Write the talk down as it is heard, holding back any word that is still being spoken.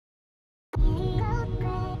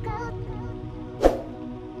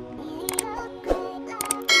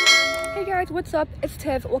guys, what's up? It's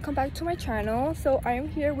Tiff. Welcome back to my channel. So I am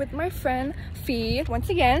here with my friend Fee once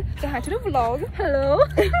again. Say hi to the vlog. Hello.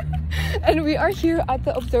 And we are here at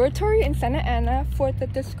the observatory in Santa Ana for the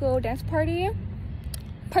disco dance party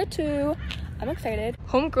part 2. I'm excited.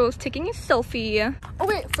 Homegirl's taking a selfie. Oh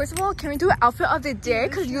wait, first of all, can we do an outfit of the day?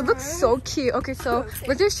 Because you look so cute. Okay, so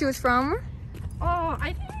where's your shoes from? Oh,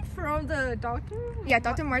 I think from the doctor. Yeah,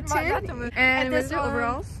 Dr. Martin. And where's your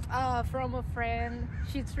overalls? From a friend.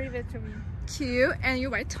 She treated it to me. Cute. And your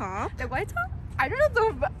white top? The white top? I don't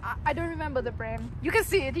know I don't remember the brand. You can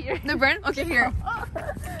see it here. The brand? Okay, here.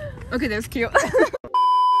 Okay, that's cute.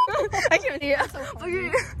 I can't see it. So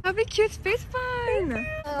okay. Have a cute space fun.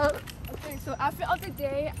 Okay, so outfit of the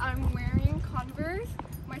day, I'm wearing Converse.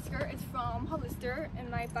 My skirt is from Hollister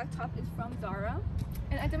and my black top is from Zara.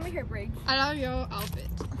 And I did my hair braids. I love your outfit.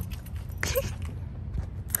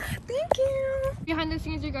 Thank you. Behind the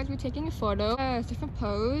scenes, you guys were taking a photo. Yes, different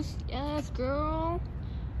pose. Yes, girl.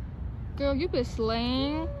 Girl, you been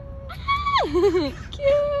slaying.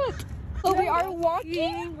 Cute. So we are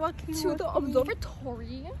walking to the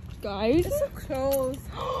observatory, guys. It's so close.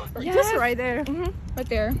 Yes. Just right there. Right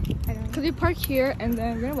there. Because we park here and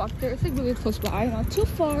then we're gonna walk there. It's like really close by, not too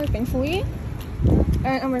far, thankfully.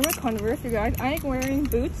 And I'm wearing my Converse, you guys. I ain't wearing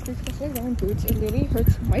boots because I'm wearing boots. It literally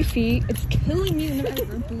hurts my feet. It's killing me whenever I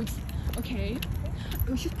wear boots. Okay.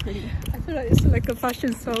 Oh, she's pretty. I feel like it's like a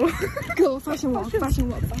fashion show. Go, fashion walk, fashion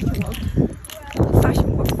walk, fashion walk.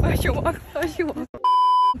 Fashion walk, fashion walk, fashion walk.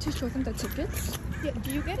 To show them the tickets. Yeah, do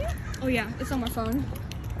you get it? Oh yeah, it's on my phone.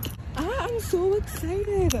 I'm so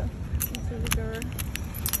excited.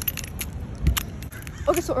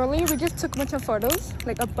 Okay, so earlier we just took a bunch of photos,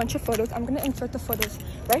 like a bunch of photos. I'm gonna insert the photos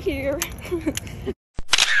right here.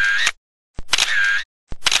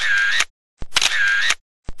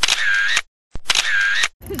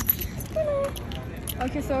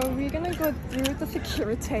 Okay, so we're gonna go through the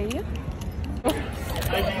security. Oh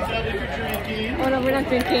no, we're not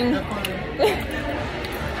drinking.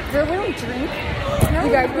 Girl, we don't drink. No.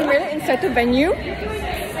 You guys, we made it inside the venue.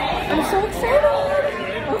 I'm so excited.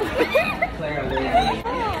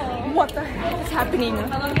 What the heck is happening?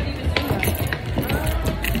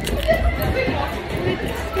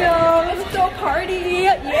 Let's go party.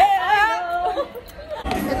 Yeah.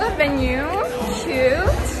 It's a venue.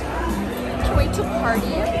 Cute. Can't wait to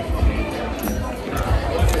party.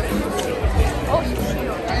 Oh, you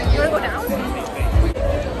wanna go down?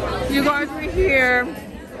 You guys, we're here.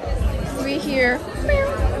 We're here.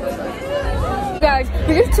 Guys,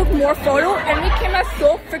 we just took more photos and we came out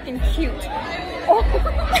so freaking cute. Oh.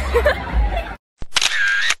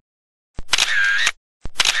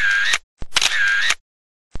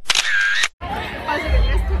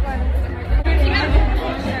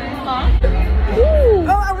 Oh,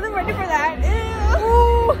 I wasn't ready for that.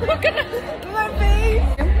 Ew. Look at my face.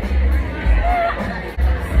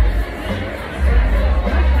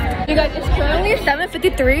 You guys, it's currently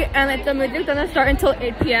 7:53 and the music's gonna start until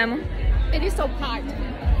 8 p.m. It is so packed.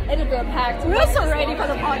 It is real packed. We're so ready for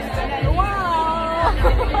the party today. Wow.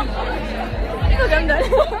 Look, I'm done.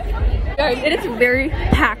 Guys, it is very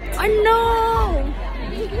packed. I know.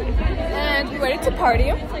 And we're ready to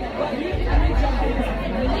party.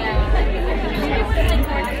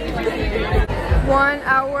 1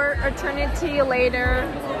 hour eternity later.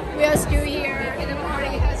 We are still here and the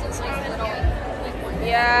party hasn't started yet.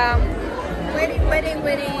 Yeah. Waiting. You ready? I'm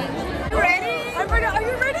ready. Are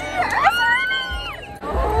you ready? Yes, I'm ready. Oh,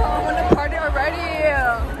 I want to party already.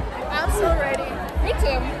 I'm so ready. Me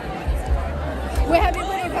too. We have been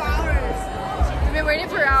waiting for hours. We've been waiting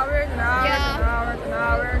for hours and hours and hours and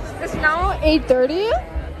hours. It's now 8:30.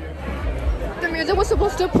 The music was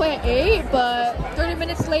supposed to play at 8, but 30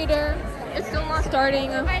 minutes later, it's still not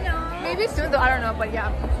starting. I know. Maybe soon though, I don't know, but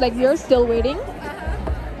yeah. Like, you're still waiting?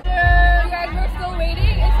 Yeah. You guys, we're still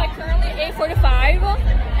waiting. It's like currently 8:45,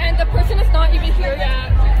 and the person is not even here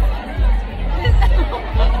yet.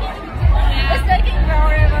 It's taking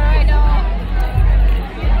forever, I know.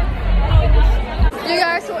 You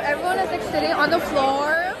guys, so everyone is like sitting on the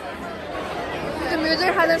floor. The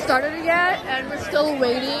music hasn't started yet, and we're still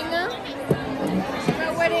waiting.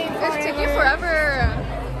 We're waiting. It's taking forever.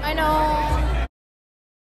 I know.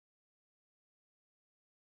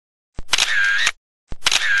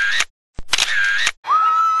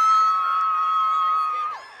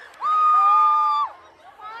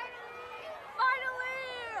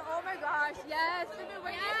 Yes, we've been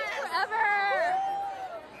waiting forever.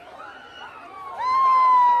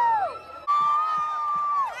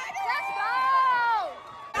 Let's go!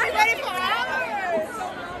 I'm ready for hours.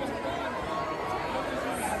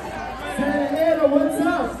 Santa Ana, what's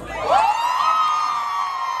up?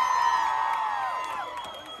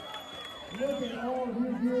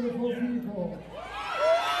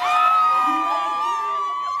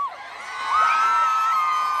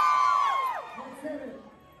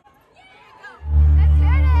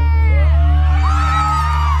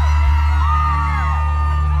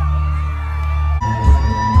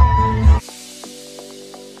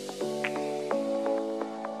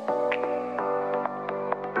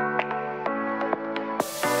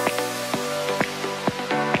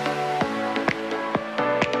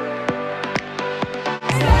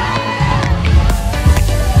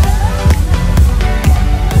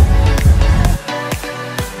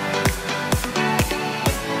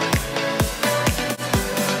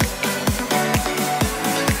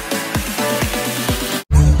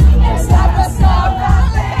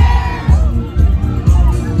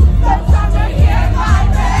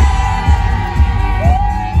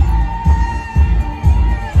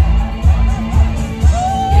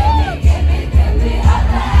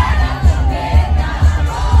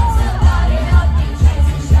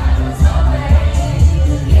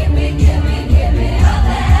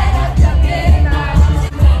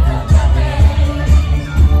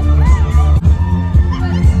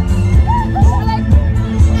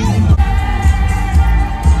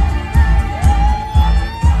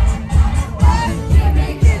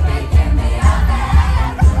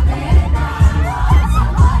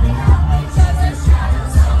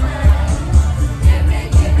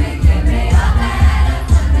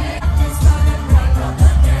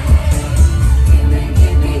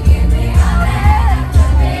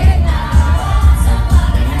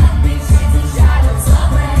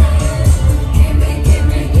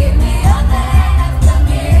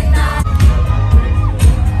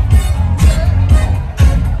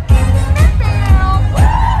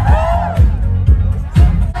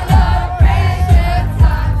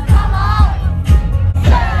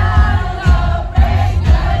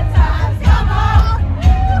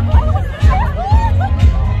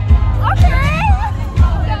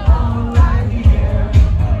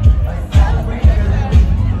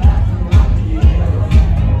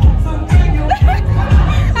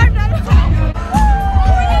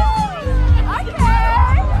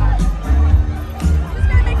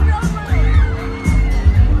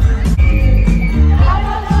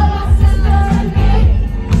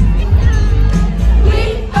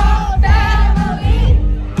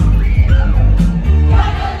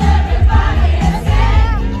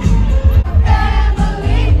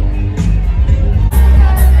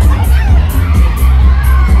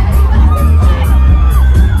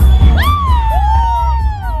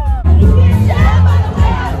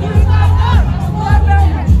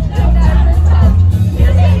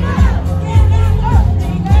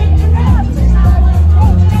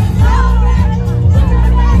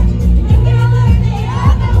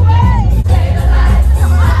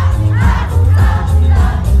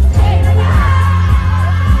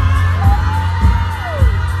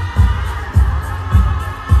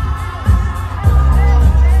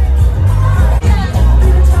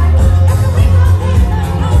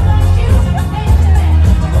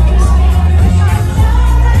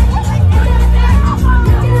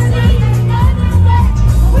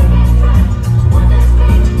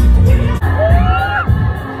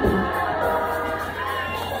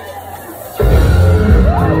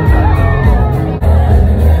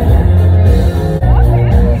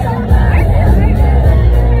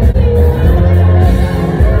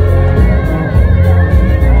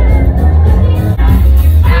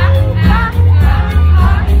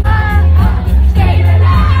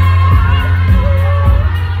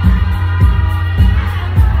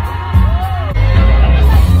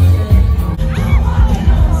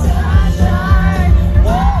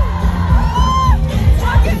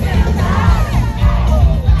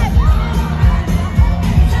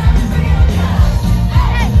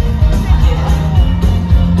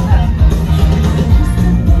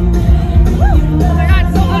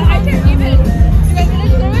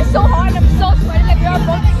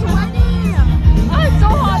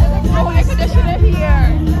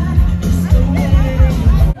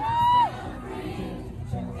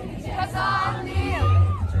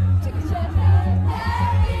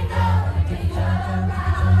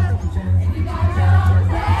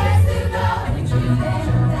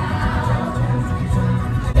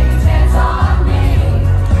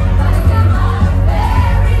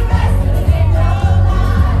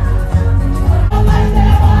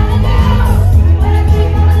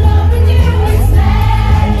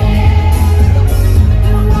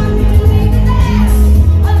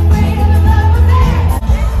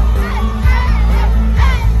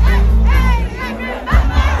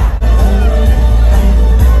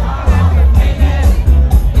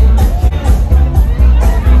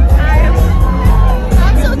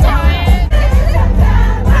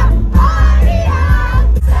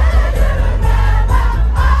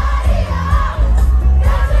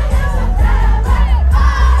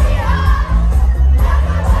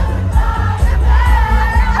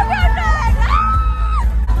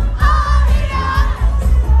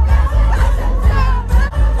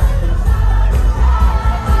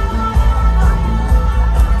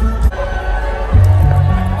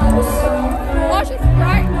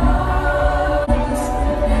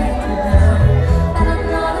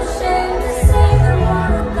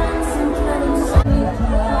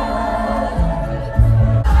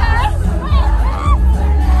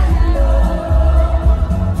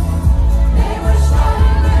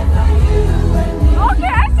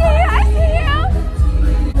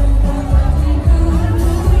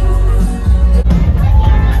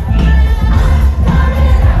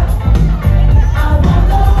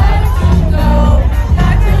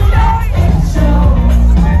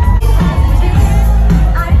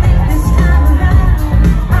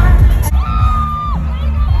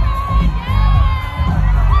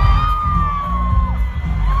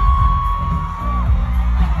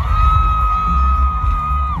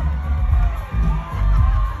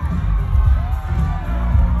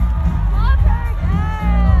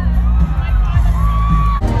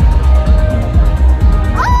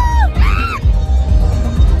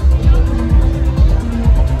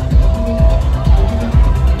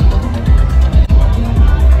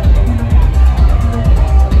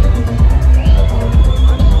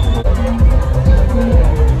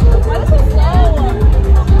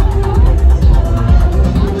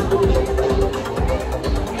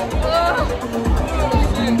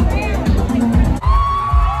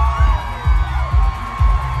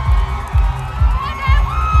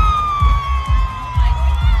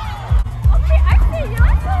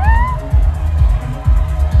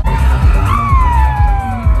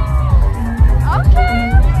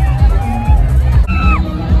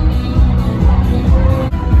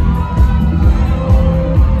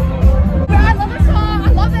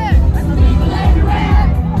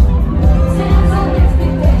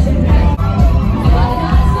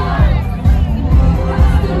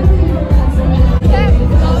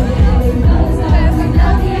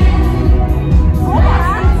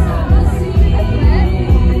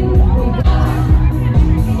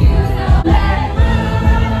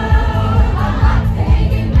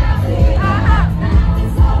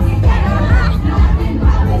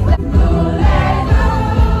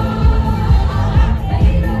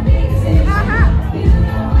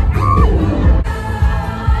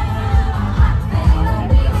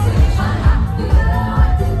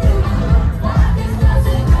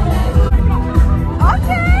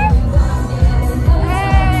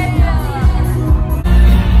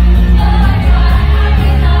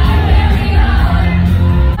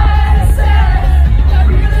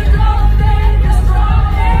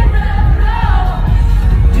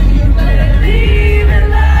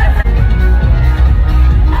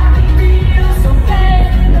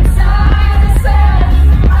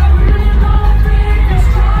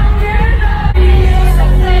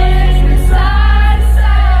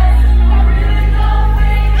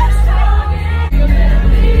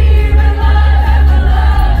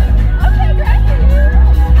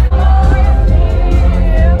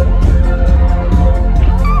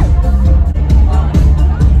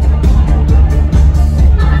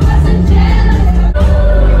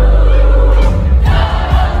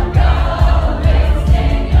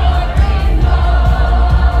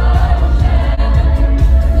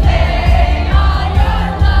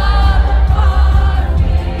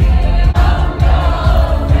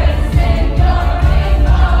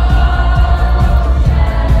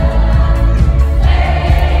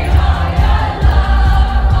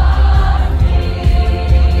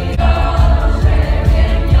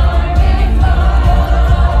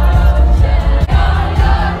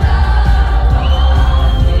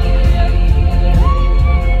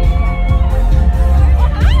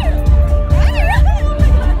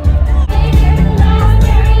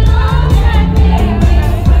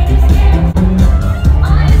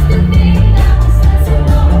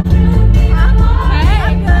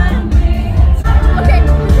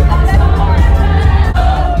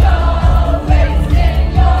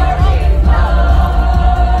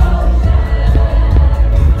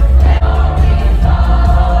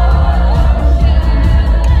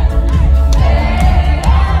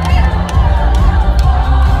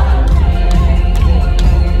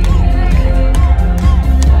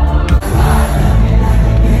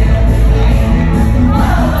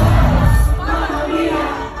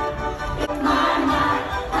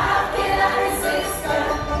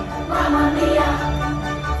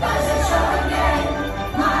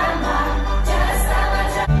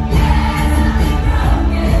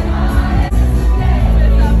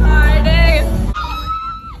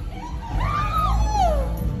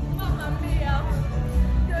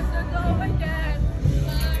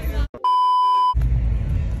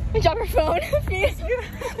 Drop your phone. Fee.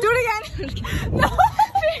 Do it again. No.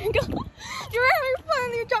 You're having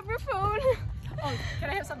fun. You drop your phone. Oh, can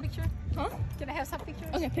I have some picture? Huh? Can I have some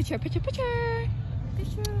pictures? Okay, picture. Pictures.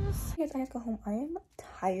 Guys, I have to go home. I am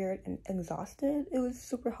tired and exhausted. It was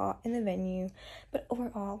super hot in the venue, but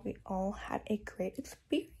overall, we all had a great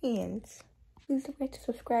experience. Please don't forget to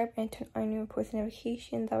subscribe and turn on your post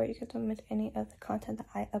notifications. That way you guys don't miss any of the content that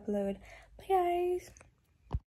I upload. Bye, guys.